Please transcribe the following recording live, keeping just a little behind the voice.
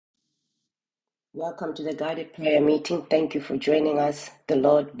Welcome to the guided prayer meeting. Thank you for joining us. The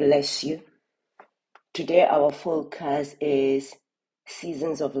Lord bless you. Today, our focus is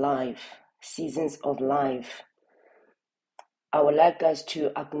seasons of life. Seasons of life. I would like us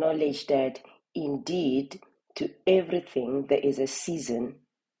to acknowledge that indeed, to everything there is a season,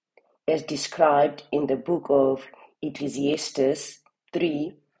 as described in the book of Ecclesiastes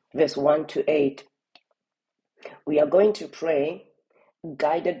 3, verse 1 to 8. We are going to pray,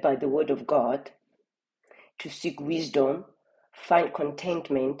 guided by the word of God, to seek wisdom, find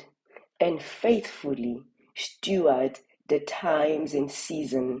contentment, and faithfully steward the times and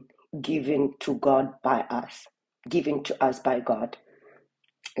season given to us by God,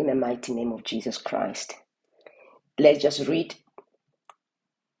 in the mighty name of Jesus Christ. Let's just read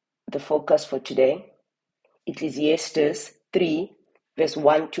the focus for today. Ecclesiastes 3, verse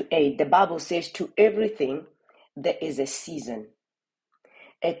 1 to 8. The Bible says, to everything there is a season,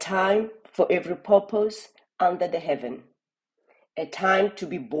 a time for every purpose under the heaven, a time to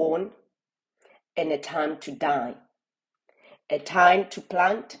be born and a time to die, a time to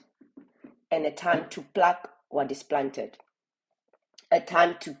plant and a time to pluck what is planted, a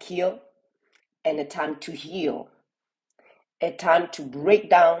time to kill and a time to heal, a time to break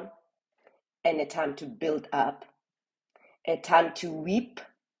down and a time to build up, a time to weep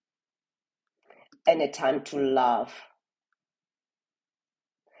and a time to laugh,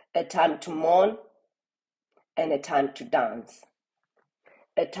 a time to mourn and a time to dance,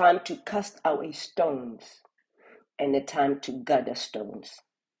 a time to cast away stones and a time to gather stones,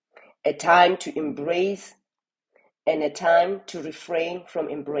 a time to embrace and a time to refrain from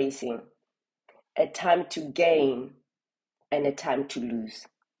embracing, a time to gain and a time to lose,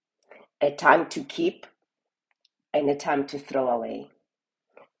 a time to keep and a time to throw away,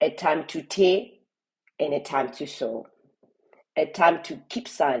 a time to tear and a time to sow, a time to keep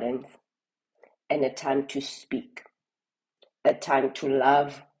silence and a time to speak, a time to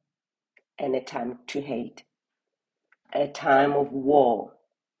love and a time to hate, a time of war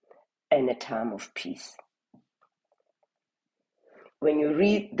and a time of peace. When you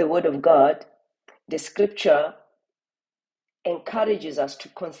read the Word of God, the scripture encourages us to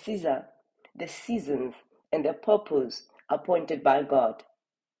consider the seasons and the purpose appointed by God,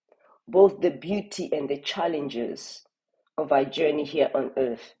 both the beauty and the challenges of our journey here on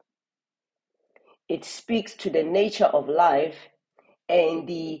earth. It speaks to the nature of life and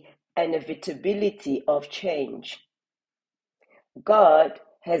the inevitability of change. God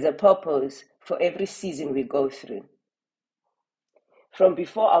has a purpose for every season we go through. From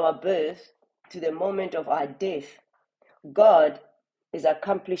before our birth to the moment of our death, God is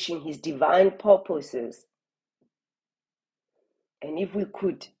accomplishing his divine purposes. And if we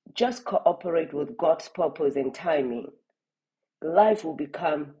could just cooperate with God's purpose and timing, life will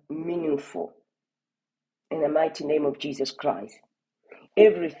become meaningful. In the mighty name of Jesus Christ.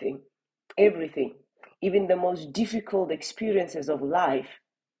 Everything, even the most difficult experiences of life,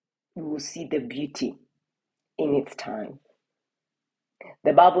 we will see the beauty in its time.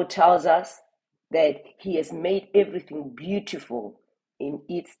 The Bible tells us that he has made everything beautiful in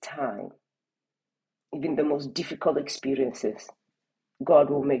its time. Even the most difficult experiences, God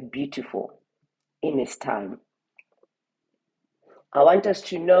will make beautiful in his time. I want us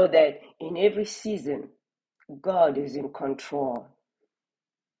to know that in every season, God is in control.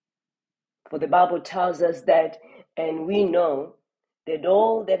 For the Bible tells us that, and we know that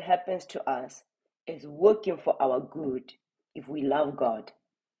all that happens to us is working for our good if we love God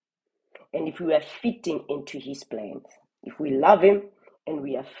and if we are fitting into his plans. If we love him and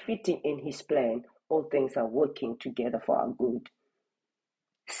we are fitting in his plan, all things are working together for our good.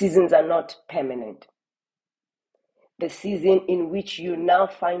 Seasons are not permanent. The season in which you now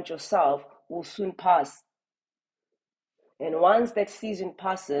find yourself will soon pass. And once that season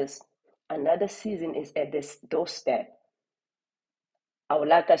passes, another season is at the doorstep. I would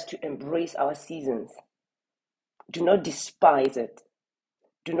like us to embrace our seasons. Do not despise it.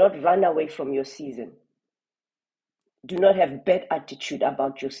 Do not run away from your season. Do not have bad attitude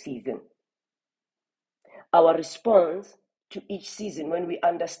about your season. Our response to each season, when we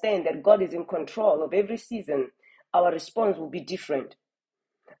understand that God is in control of every season, our response will be different.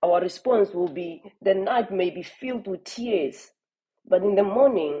 Our response will be, the night may be filled with tears, but in the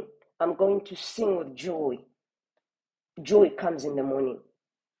morning, I'm going to sing with joy. Joy comes in the morning.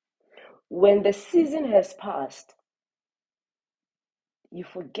 When the season has passed, you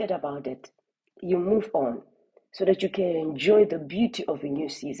forget about it. You move on so that you can enjoy the beauty of a new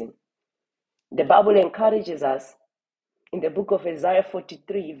season. The Bible encourages us in the book of Isaiah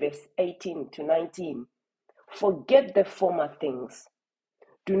 43, verse 18 to 19. Forget the former things.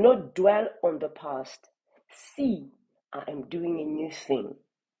 Do not dwell on the past. See, I am doing a new thing.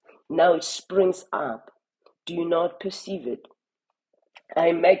 Now it springs up. Do you not perceive it? I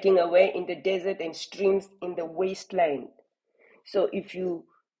am making a way in the desert and streams in the wasteland. So if you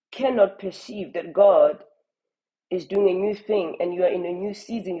cannot perceive that God is doing a new thing and you are in a new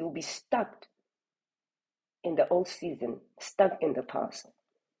season, you'll be stuck in the old season, stuck in the past.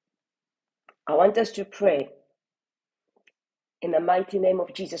 I want us to pray in the mighty name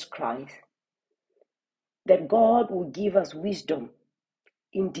of Jesus Christ that God will give us wisdom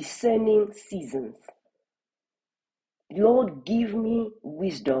in discerning seasons. Lord, give me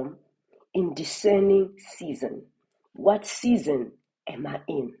wisdom in discerning season. What season am I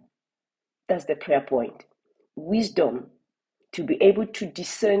in? That's the prayer point. Wisdom to be able to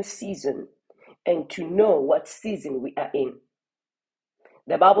discern season and to know what season we are in.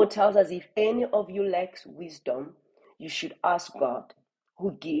 The Bible tells us if any of you lacks wisdom, you should ask God,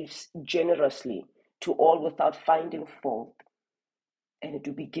 who gives generously to all without finding fault, and it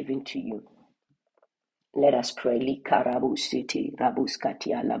will be given to you. Let us pray. Likarabu city,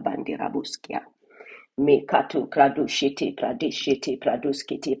 rabuskatia labandi rabuskia. Me katu kradu shete pradeshete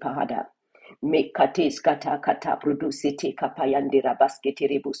praduskete pahada. Me kate skata kata produsete kapayande rabaskete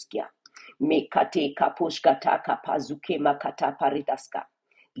rebuskia. Me kate kapushkata kapazuke makata paridaska.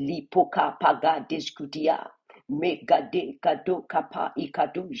 Lipoka paga deskudia. Me gade gado kapa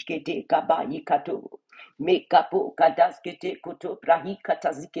ikadush gede gaba ikato. Me kapo kadaskete koto prahi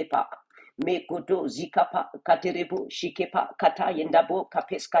katazikepa. Me kodo zikapa katerebo shikepa kata yendabo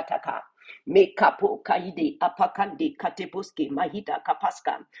kapeskataka. Me kapo kaide apakande kateboske mahida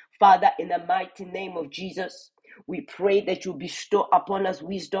kapaska. Father, in the mighty name of Jesus, we pray that you bestow upon us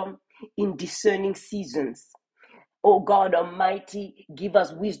wisdom in discerning seasons. Oh God Almighty, give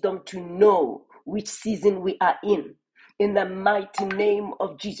us wisdom to know which season we are in. In the mighty name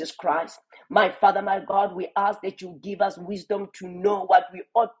of Jesus Christ, my Father, my God, we ask that you give us wisdom to know what we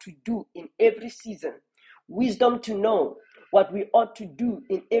ought to do in every season. Wisdom to know what we ought to do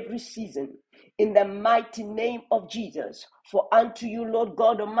in every season. In the mighty name of Jesus, for unto you, Lord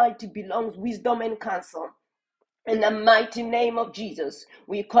God Almighty, belongs wisdom and counsel. In the mighty name of Jesus,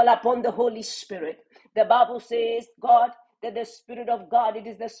 we call upon the Holy Spirit. The Bible says, God, that the Spirit of God, it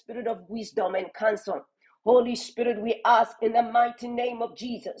is the Spirit of wisdom and counsel. Holy Spirit, we ask in the mighty name of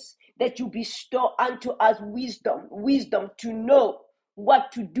Jesus that you bestow unto us wisdom to know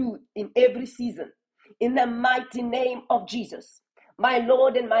what to do in every season. In the mighty name of Jesus, my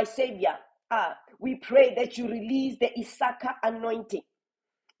Lord and my Savior, we pray that you release the Issachar anointing.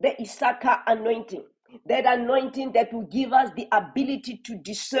 The Issachar anointing, that anointing that will give us the ability to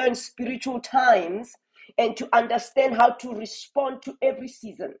discern spiritual times and to understand how to respond to every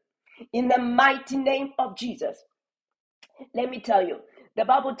season. In the mighty name of Jesus, let me tell you, the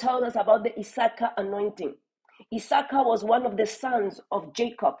Bible tells us about the Issachar anointing. Issachar was one of the sons of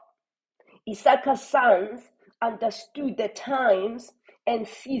Jacob. Issachar's sons understood the times and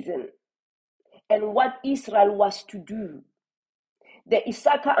season and what Israel was to do. The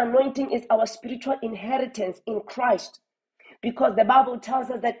Issachar anointing is our spiritual inheritance in Christ, because the Bible tells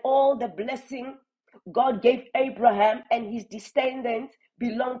us that all the blessing God gave Abraham and his descendants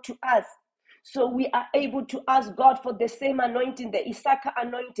belong to us. So we are able to ask God for the same anointing, the Issachar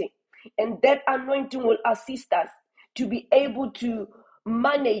anointing, and that anointing will assist us to be able to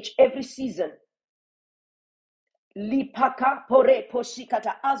manage every season. Lipaka pore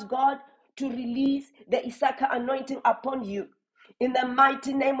poshikata. Ask God to release the Issachar anointing upon you. In the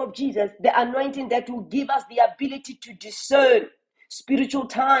mighty name of Jesus, the anointing that will give us the ability to discern spiritual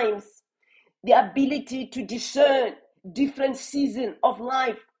times, the ability to discern different seasons of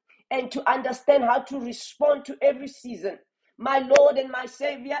life, and to understand how to respond to every season. My Lord and my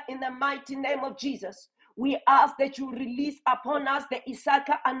Savior, in the mighty name of Jesus, we ask that you release upon us the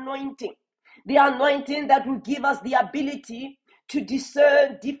Issachar anointing, the anointing that will give us the ability to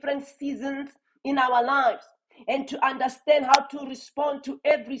discern different seasons in our lives and to understand how to respond to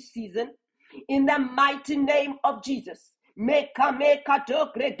every season in the mighty name of Jesus. Meka meka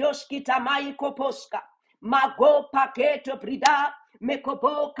to kredoshki tamai koposka. Mago paketo brida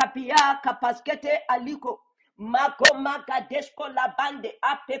mekobo kapia kapaskete aliko. Mago magadesko labande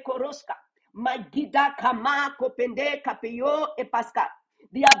apekoroska. Magida kama kopende kapio epaska.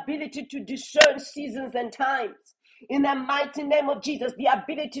 The ability to discern seasons and times. In the mighty name of Jesus, the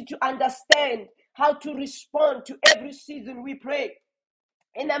ability to understand how to respond to every season, we pray.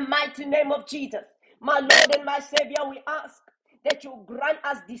 In the mighty name of Jesus, my Lord and my Savior, we ask that you grant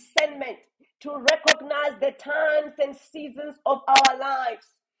us discernment to recognize the times and seasons of our lives.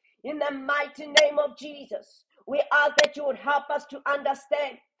 In the mighty name of Jesus, We ask that you would help us to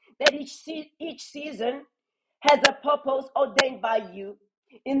understand that each season has a purpose ordained by you.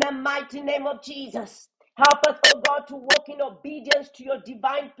 In the mighty name of Jesus, help us, oh God, to walk in obedience to your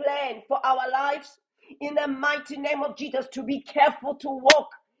divine plan for our lives. In the mighty name of Jesus, to be careful to walk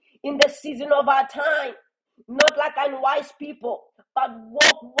in the season of our time, not like unwise people, but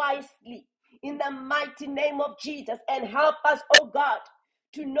walk wisely in the mighty name of Jesus. And help us, oh God,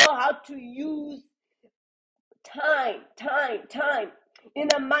 to know how to use time in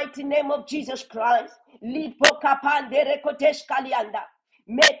the mighty name of Jesus Christ. Lipo kapande rekotesh kalianda.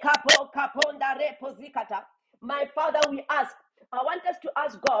 Mekapo kaponda repo zikata. My Father, I want us to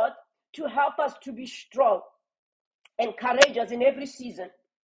ask God to help us to be strong and courageous in every season.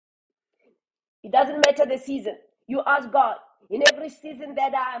 It doesn't matter the season. You ask God, in every season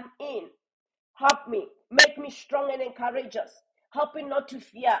that I am in, help me, make me strong and courageous. Help me not to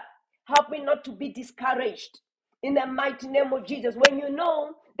fear. Help me not to be discouraged. In the mighty name of Jesus, when you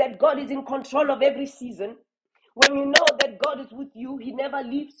know that God is in control of every season, when you know that God is with you, He never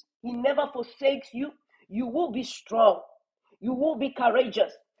leaves, He never forsakes you, you will be strong. You will be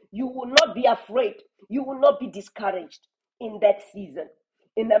courageous. You will not be afraid. You will not be discouraged in that season.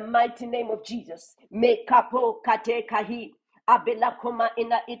 In the mighty name of Jesus. Me kapo kate kahi. Abela koma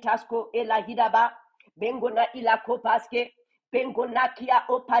ina itasko ela hidaba. Bengona ila kopaske. Bengona kia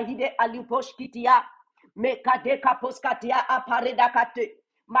opahide aliposhkitia. Me kade kaposkatia aparedakate.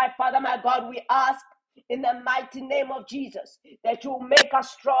 My Father, my God, we ask in the mighty name of Jesus that you make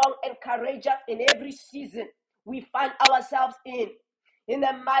us strong and courageous in every season we find ourselves in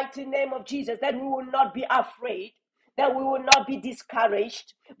the mighty name of Jesus, that we will not be afraid, that we will not be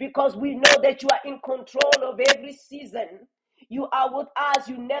discouraged, because we know that you are in control of every season. You are with us,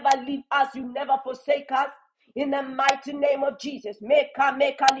 you never leave us, you never forsake us. In the mighty name of Jesus, meka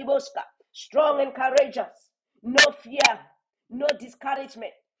liboska, strong and courageous, no fear, no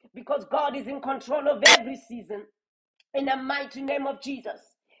discouragement, because God is in control of every season. In the mighty name of Jesus,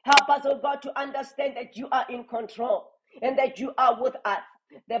 help us, oh God, to understand that you are in control and that you are with us.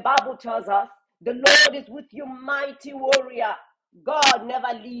 The Bible tells us the Lord is with you, mighty warrior. God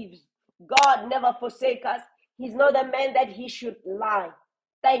never leaves. God never forsakes us. He's not a man that he should lie.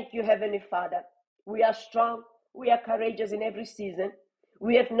 Thank you, Heavenly Father. We are strong. We are courageous in every season.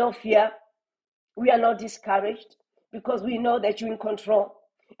 We have no fear. We are not discouraged because we know that you're in control.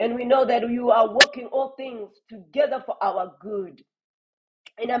 And we know that you are working all things together for our good.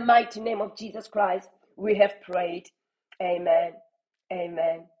 In the mighty name of Jesus Christ, we have prayed. Amen.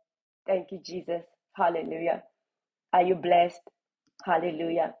 Amen. Thank you, Jesus. Hallelujah. Are you blessed?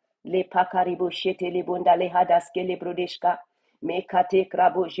 Hallelujah. Le pakaribo shete le bonda le hadaske le brodeshka. Me kate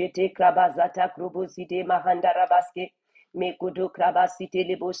krabo jete krabazata krobo zide mahanda rabaske. Me kudo krabasite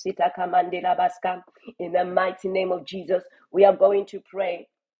le bosita kamande rabaska. In the mighty name of Jesus, we are going to pray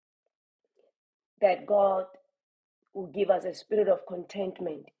that God will give us a spirit of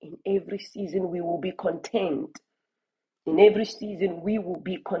contentment. In every season, we will be content. In every season, we will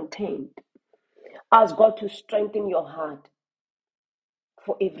be content. Ask God to strengthen your heart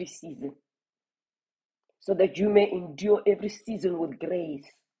for every season, so that you may endure every season with grace.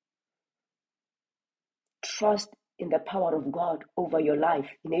 Trust in the power of God over your life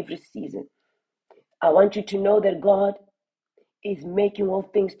in every season. I want you to know that God is making all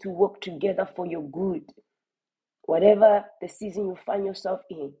things to work together for your good. Whatever the season you find yourself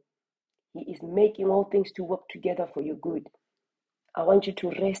in, He is making all things to work together for your good. I want you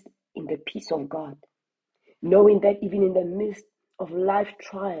to rest in the peace of God, knowing that even in the midst of life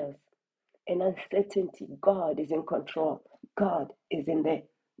trials and uncertainty, God is in control. God is in there.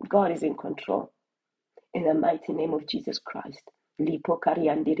 God is in control. In the mighty name of Jesus Christ.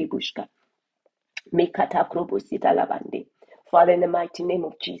 Father, in the mighty name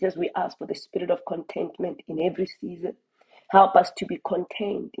of Jesus, we ask for the spirit of contentment in every season. Help us to be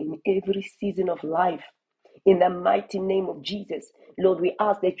content in every season of life. In the mighty name of Jesus, Lord, we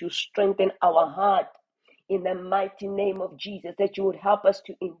ask that you strengthen our heart. In the mighty name of Jesus, that you would help us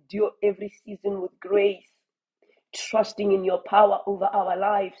to endure every season with grace, trusting in your power over our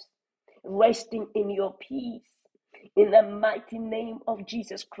lives, resting in your peace. In the mighty name of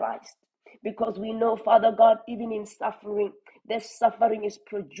Jesus Christ. Because we know, Father God, even in suffering, that suffering is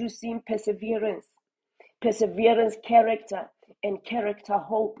producing perseverance. Perseverance, character, and character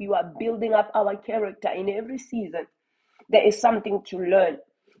hope. You are building up our character in every season. There is something to learn.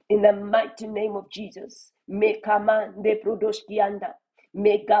 In the mighty name of Jesus. Mekama de prodoshkianda.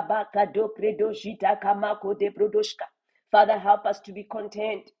 Megabaka do predoshita kamako de prodoshka. Father, help us to be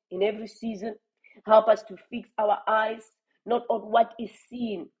content in every season. Help us to fix our eyes not on what is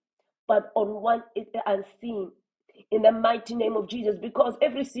seen, but on one unseen. In the mighty name of Jesus, because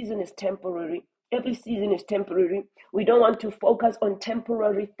every season is temporary. Every season is temporary. We don't want to focus on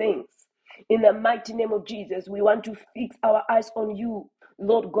temporary things. In the mighty name of Jesus, we want to fix our eyes on you,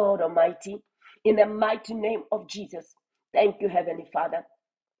 Lord God Almighty. In the mighty name of Jesus. Thank you, Heavenly Father.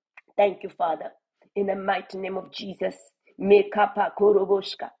 Thank you, Father. In the mighty name of Jesus.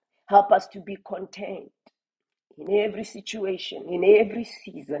 Help us to be content in every situation, in every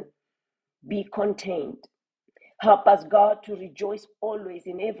season. Be content. Help us, God, to rejoice always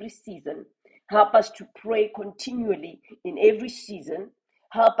in every season. Help us to pray continually in every season.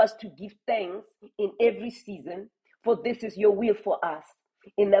 Help us to give thanks in every season, for this is your will for us.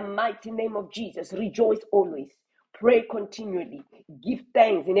 In the mighty name of Jesus, rejoice always. Pray continually. Give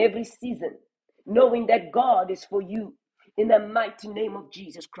thanks in every season, knowing that God is for you. In the mighty name of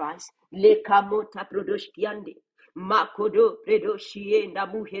Jesus Christ. Lekamota prodoshkiande. Makodo predoshienda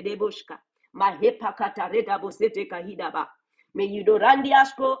muhedeboshka. Mahepakata reda bosete kahidaba. Me yudorandi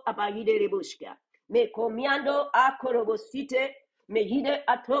asko abahide rebushka. Me comiando a korobosite. Me hide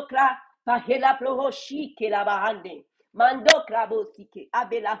atokra pahela prohoshi kelabahande. Mando krabosike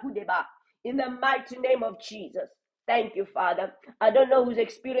abela hudeba. In the mighty name of Jesus. Thank you, Father. I don't know who's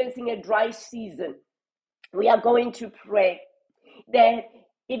experiencing a dry season. We are going to pray that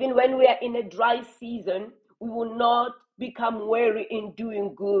even when we are in a dry season, we will not become weary in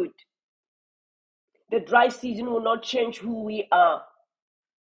doing good. The dry season will not change who we are.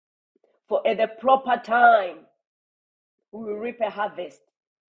 For at the proper time, we will reap a harvest.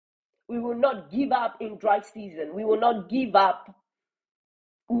 We will not give up in dry season. We will not give up.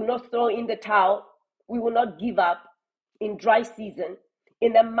 We will not throw in the towel. We will not give up in dry season.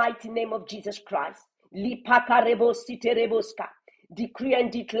 In the mighty name of Jesus Christ. Decree and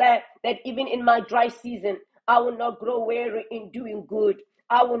declare that even in my dry season, I will not grow weary in doing good.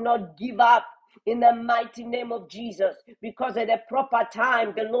 I will not give up in the mighty name of Jesus, because at the proper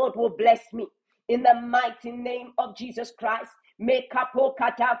time, the Lord will bless me. In the mighty name of Jesus Christ. Even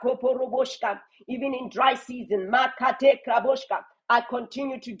in dry season, I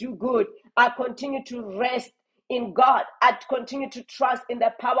continue to do good. I continue to rest in God. I continue to trust in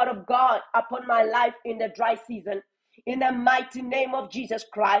the power of God upon my life in the dry season. In the mighty name of Jesus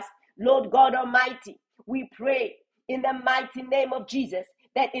Christ, Lord God Almighty, we pray in the mighty name of Jesus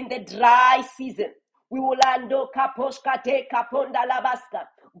that in the dry season, we will ando kaposhkate kaponda labaska.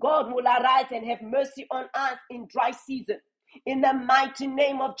 God will arise and have mercy on us in dry season. In the mighty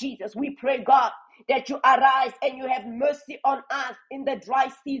name of Jesus, we pray, God, that you arise and you have mercy on us in the dry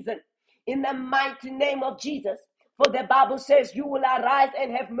season. In the mighty name of Jesus, for the Bible says you will arise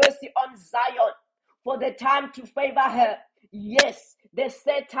and have mercy on Zion, for the time to favor her. Yes, the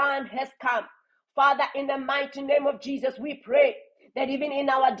set time has come. Father, in the mighty name of Jesus, we pray that even in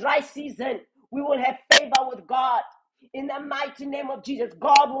our dry season, we will have favor with God. In the mighty name of Jesus,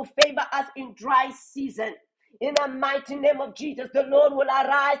 God will favor us in dry season. In the mighty name of Jesus, the Lord will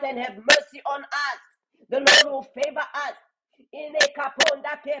arise and have mercy on us. The Lord will favor us. In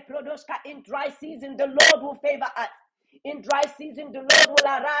dry season, the Lord will favor us. In dry season, the Lord will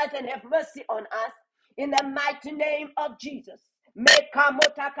arise and have mercy on us. In the mighty name of Jesus.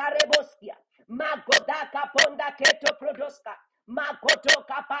 Magodaka ponda keto prodoska. Magoto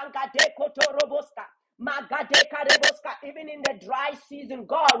kapanga de koto roboska. Magadeka reboska. Even in the dry season,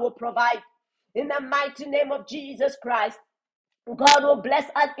 God will provide. In the mighty name of Jesus Christ, God will bless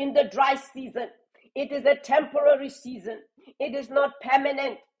us in the dry season. It is a temporary season. It is not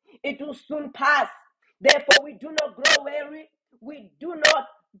permanent. It will soon pass. Therefore, we do not grow weary. We do not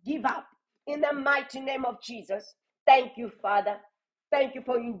give up. In the mighty name of Jesus. Thank you, Father. Thank you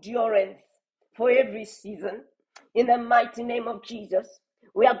for endurance for every season. In the mighty name of Jesus.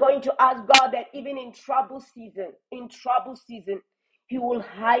 We are going to ask God that even in trouble season, He will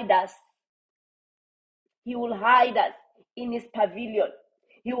hide us. He will hide us in His pavilion.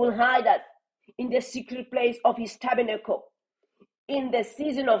 He will hide us in the secret place of His tabernacle. In the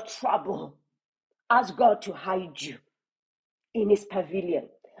season of trouble, ask God to hide you in His pavilion.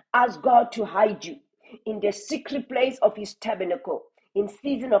 Ask God to hide you in the secret place of His tabernacle. In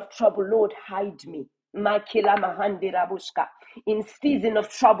season of trouble, Lord, hide me. Makila mahande rabushka. In season of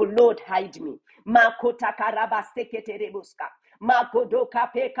trouble, Lord, hide me. Makota karaba sekete rebushka. Makodoka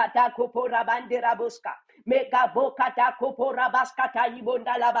pekata kopo rabande rabushka. Mega boka ta kopo rabaska ta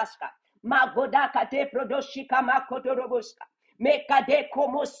ibonda labaska. Magodaka te prodoshika makoto robushka. Meka de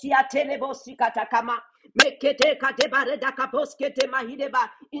como sia telebosi katakama.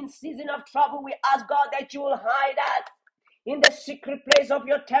 In season of trouble, we ask God that you will hide us in the secret place of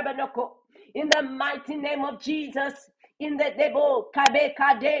your tabernacle. In the mighty name of Jesus, In the debo, kabe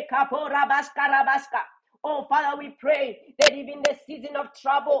kade kapo rabaska rabaska. Oh, Father, we pray that even the season of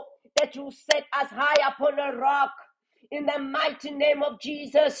trouble, that you set us high upon a rock. In the mighty name of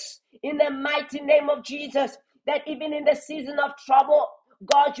Jesus, in the mighty name of Jesus, that even in the season of trouble,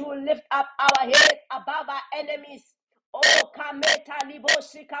 God, you will lift up our heads above our enemies. Oh, kameta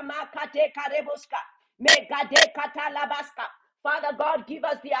liboshika makate kareboska, megade katalabaska. Father God, give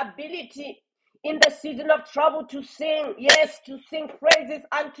us the ability in the season of trouble to sing. Yes, to sing praises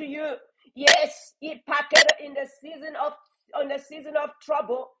unto you. Yes, in the season of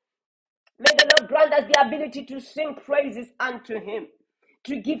trouble, may the Lord grant us the ability to sing praises unto him,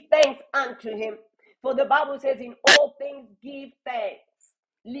 to give thanks unto him. For the Bible says, in all things give thanks.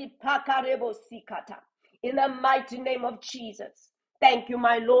 In the mighty name of Jesus. Thank you,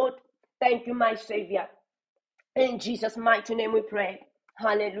 my Lord. Thank you, my Savior. In Jesus' mighty name we pray.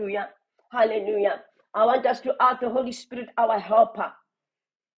 Hallelujah. Hallelujah. I want us to ask the Holy Spirit, our helper,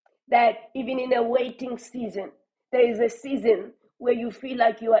 that even in a waiting season, there is a season where you feel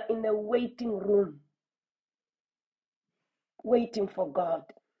like you are in a waiting room, waiting for God.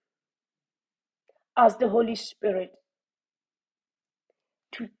 Ask the Holy Spirit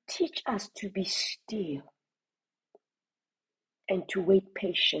to teach us to be still and to wait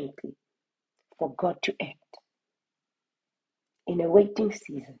patiently for God to act in a waiting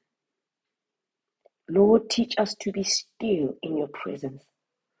season. Lord, teach us to be still in your presence.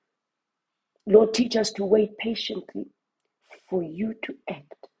 Lord, teach us to wait patiently for you to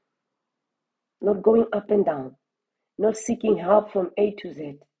act, not going up and down, not seeking help from A to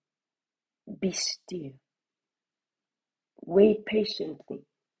Z. Be still. Wait patiently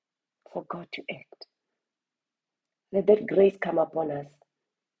for God to act. Let that grace come upon us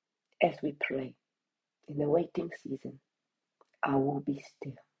as we pray. In the waiting season, I will be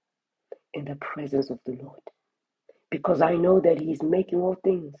still in the presence of the Lord, because I know that he is making all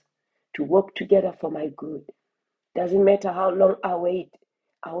things to work together for my good. Doesn't matter how long I wait,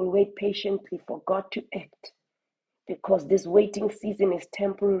 I will wait patiently for God to act, because this waiting season is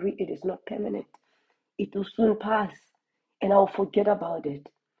temporary, it is not permanent. It will soon pass, and I'll forget about it.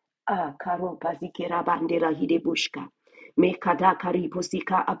 Karo pazikera bandera hidebushka. Mekada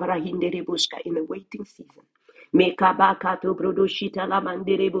kariposika abrahinderebushka in the waiting season. Mekabaka to brodoshita la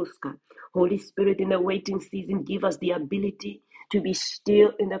manderebuska. Holy Spirit, in the waiting season, give us the ability to be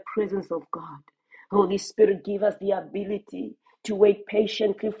still in the presence of God. Holy Spirit, give us the ability to wait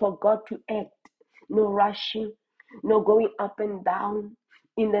patiently for God to act. No rushing, no going up and down.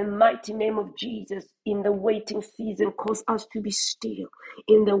 In the mighty name of Jesus, in the waiting season, cause us to be still.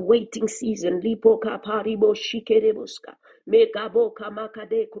 In the waiting season, in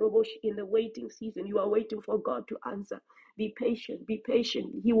the waiting season, you are waiting for God to answer. Be patient, be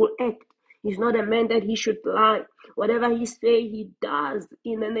patient. He will act. He's not a man that he should lie. Whatever he say, he does.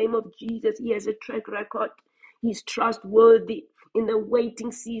 In the name of Jesus, he has a track record. He's trustworthy. In the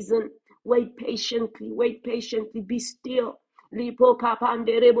waiting season, wait patiently, be still. He will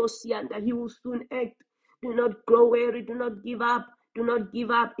soon act. Do not grow weary, do not give up. Do not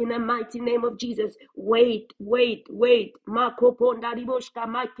give up in the mighty name of Jesus. Wait. Mako ponda riboshka,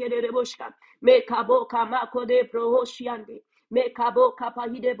 makere riboshka. Mekaboka mako de prohoshiande. Mekaboka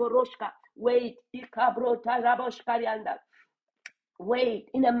pahide boroshka. Wait. Ikabro taraboshka rianda. Wait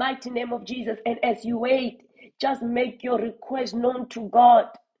in the mighty name of Jesus. And as you wait, just make your request known to God.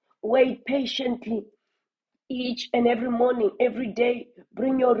 Wait patiently. Each and every morning, every day,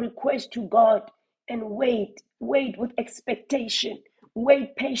 bring your request to God and wait with expectation.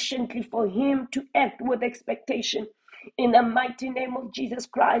 Wait patiently for him to act with expectation. In the mighty name of Jesus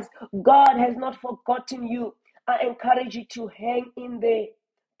Christ, God has not forgotten you. I encourage you to hang in there.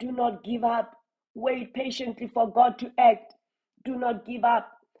 Do not give up. Wait patiently for God to act. Do not give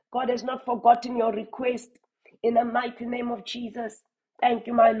up. God has not forgotten your request. In the mighty name of Jesus. Thank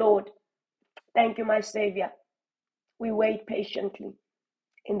you, my Lord. Thank you, my Savior. We wait patiently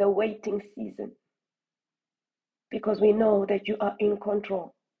in the waiting season because we know that you are in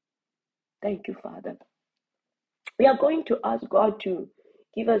control. Thank you, Father. We are going to ask God to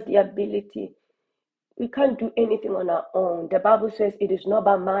give us the ability. We can't do anything on our own. The Bible says it is not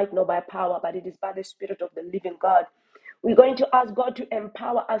by might nor by power, but it is by the Spirit of the living God. We're going to ask God to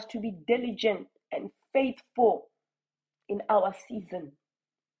empower us to be diligent and faithful in our season.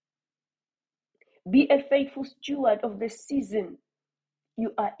 Be a faithful steward of the season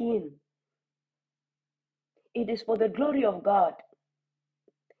you are in. It is for the glory of God.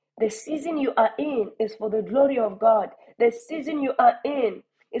 The season you are in is for the glory of God. The season you are in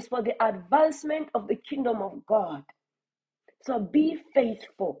is for the advancement of the kingdom of God. So be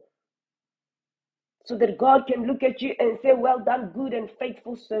faithful. so that God can look at you and say, well done, good and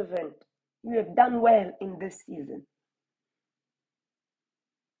faithful servant. You have done well in this season.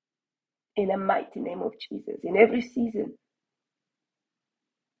 In the mighty name of Jesus, in every season,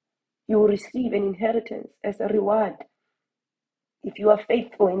 you will receive an inheritance as a reward if you are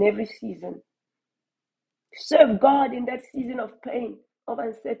faithful in every season. Serve God in that season of pain, of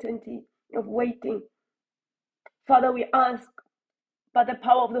uncertainty, of waiting. Father, we ask by the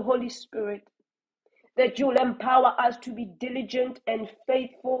power of the Holy Spirit that you'll empower us to be diligent and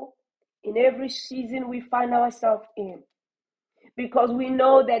faithful in every season we find ourselves in. Because we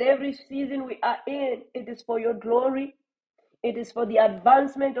know that every season we are in, it is for your glory. It is for the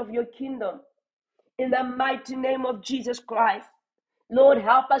advancement of your kingdom. In the mighty name of Jesus Christ, Lord,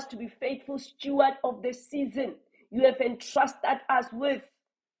 help us to be faithful steward of the season you have entrusted us with.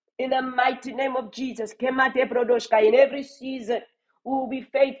 In the mighty name of Jesus, in every season, we will be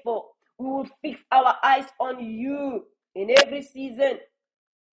faithful. We will fix our eyes on you. In every season,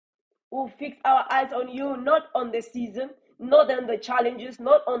 we will fix our eyes on you, not on the season, not on the challenges,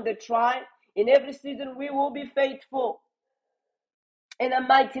 not on the trial. In every season, we will be faithful. In the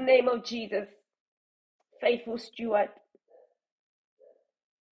mighty name of Jesus, faithful steward.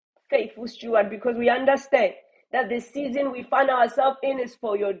 Faithful steward, because we understand that the season we find ourselves in is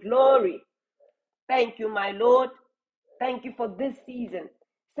for your glory. Thank you, my Lord. Thank you for this season.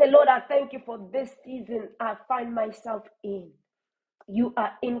 Say, Lord, I thank you for this season I find myself in. You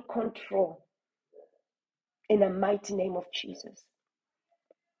are in control. In the mighty name of Jesus.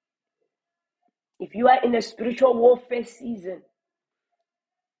 If you are in a spiritual warfare season,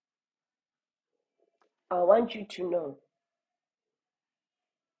 I want you to know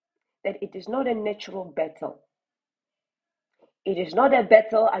that it is not a natural battle. It is not a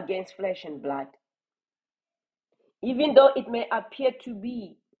battle against flesh and blood. Even though it may appear to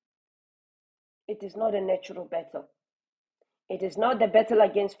be, it is not a natural battle. It is not the battle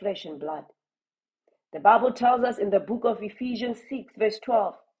against flesh and blood. The Bible tells us in the book of Ephesians 6, verse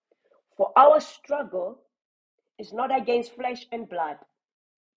 12, for our struggle is not against flesh and blood,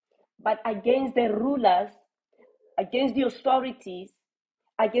 but against the rulers, against the authorities,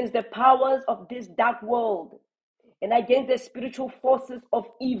 against the powers of this dark world, and against the spiritual forces of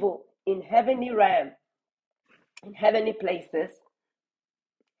evil in heavenly realm, in heavenly places.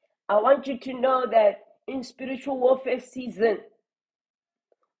 I want you to know that in spiritual warfare season,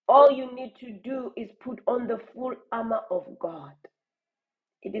 all you need to do is put on the full armor of God.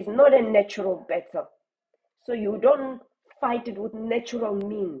 It is not a natural battle. So you don't fight it with natural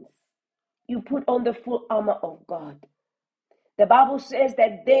means. You put on the full armor of God. The Bible says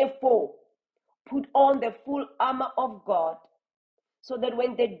that therefore, put on the full armor of God so that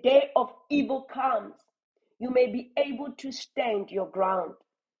when the day of evil comes, you may be able to stand your ground.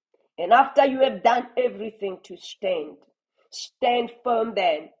 And after you have done everything to stand, stand firm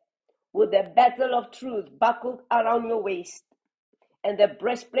then with the battle of truth buckled around your waist and the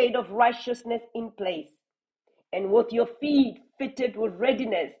breastplate of righteousness in place, and with your feet fitted with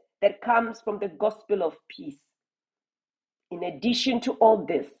readiness that comes from the gospel of peace. In addition to all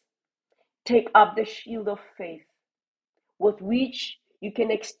this, take up the shield of faith, with which you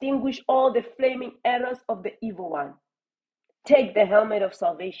can extinguish all the flaming arrows of the evil one. Take the helmet of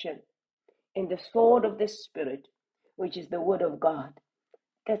salvation and the sword of the Spirit, which is the word of God.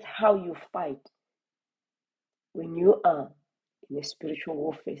 That's how you fight when you are in a spiritual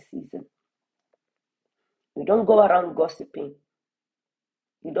warfare season. You don't go around gossiping.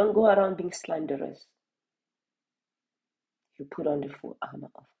 You don't go around being slanderous. You put on the full armor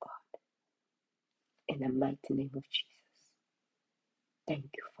of God. In the mighty name of Jesus. Thank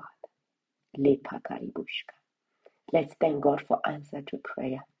you, Father. Let's thank God for answer to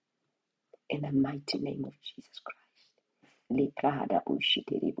prayer. In the mighty name of Jesus Christ.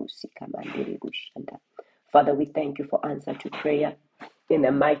 Father, we thank you for answer to prayer. In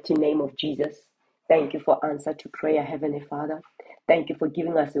the mighty name of Jesus. Thank you for answer to prayer, Heavenly Father. Thank you for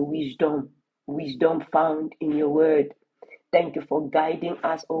giving us a wisdom found in your word. Thank you for guiding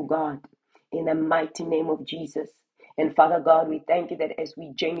us, oh God, in the mighty name of Jesus. And Father God, we thank you that as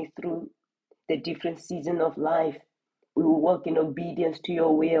we journey through the different seasons of life, we will walk in obedience to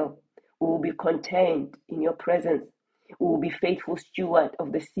your will. We will be content in your presence. We will be faithful steward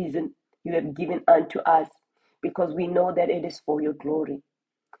of the season you have given unto us, because we know that it is for your glory.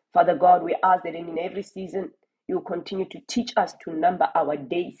 Father God, we ask that in every season, you will continue to teach us to number our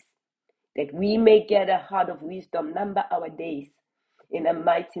days, that we may get a heart of wisdom, number our days, in the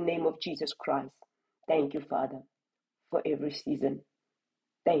mighty name of Jesus Christ. Thank you, Father, for every season.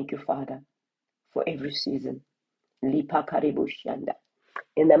 Thank you, Father, for every season.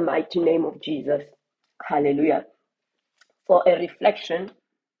 In the mighty name of Jesus, Hallelujah. For a reflection,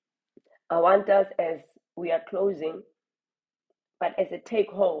 I want us, as we are closing, but as a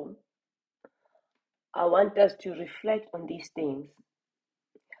take home, I want us to reflect on these things.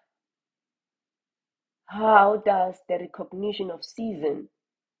 How does the recognition of season,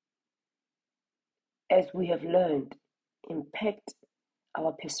 as we have learned, impact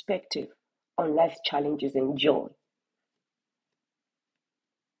our perspective on life's challenges and joy?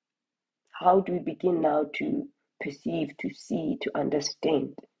 How do we begin now to perceive, to see, to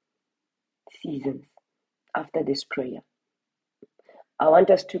understand seasons after this prayer? I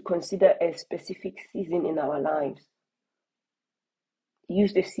want us to consider a specific season in our lives.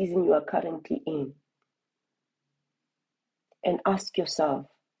 Use the season you are currently in and ask yourself,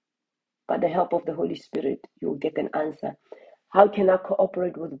 by the help of the Holy Spirit, you will get an answer. How can I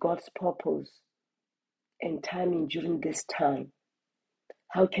cooperate with God's purpose and timing during this time?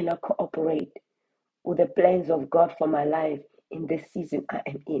 How can I cooperate with the plans of God for my life in this season I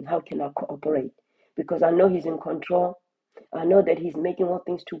am in? How can I cooperate? Because I know He's in control. I know that He's making all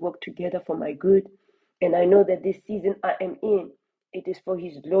things to work together for my good. And I know that this season I am in, it is for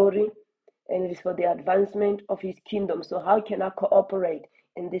His glory and it is for the advancement of His kingdom. So how can I cooperate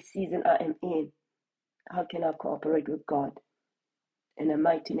in this season I am in? How can I cooperate with God? In the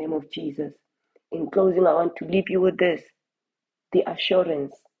mighty name of Jesus. In closing, I want to leave you with this: the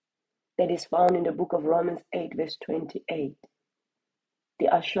assurance that is found in the book of Romans 8, verse 28.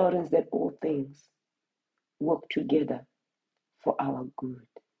 The assurance that all things work together for our good.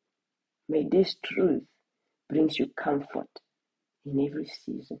 May this truth bring you comfort in every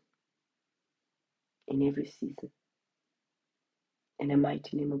season. In every season. In the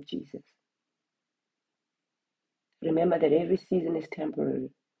mighty name of Jesus. Remember that every season is temporary.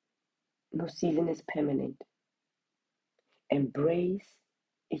 No season is permanent. Embrace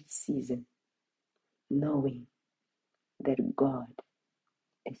each season, knowing that God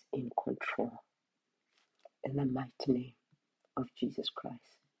is in control. In the mighty name of Jesus Christ,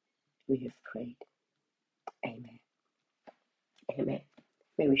 we have prayed. Amen. Amen.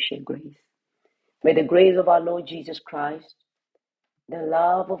 May we share grace. May the grace of our Lord Jesus Christ, the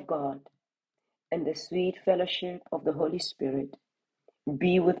love of God, and the sweet fellowship of the Holy Spirit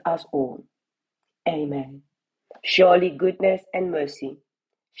be with us all. Amen. Surely goodness and mercy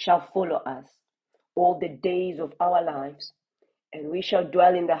shall follow us all the days of our lives, and we shall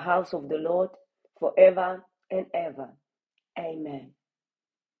dwell in the house of the Lord forever and ever. Amen.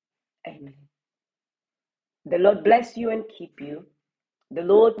 Amen. The Lord bless you and keep you. The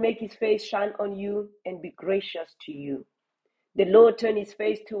Lord make His face shine on you and be gracious to you. The Lord turn His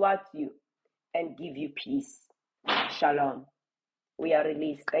face towards you and give you peace. Shalom. We are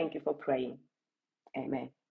released. Thank you for praying. Amen.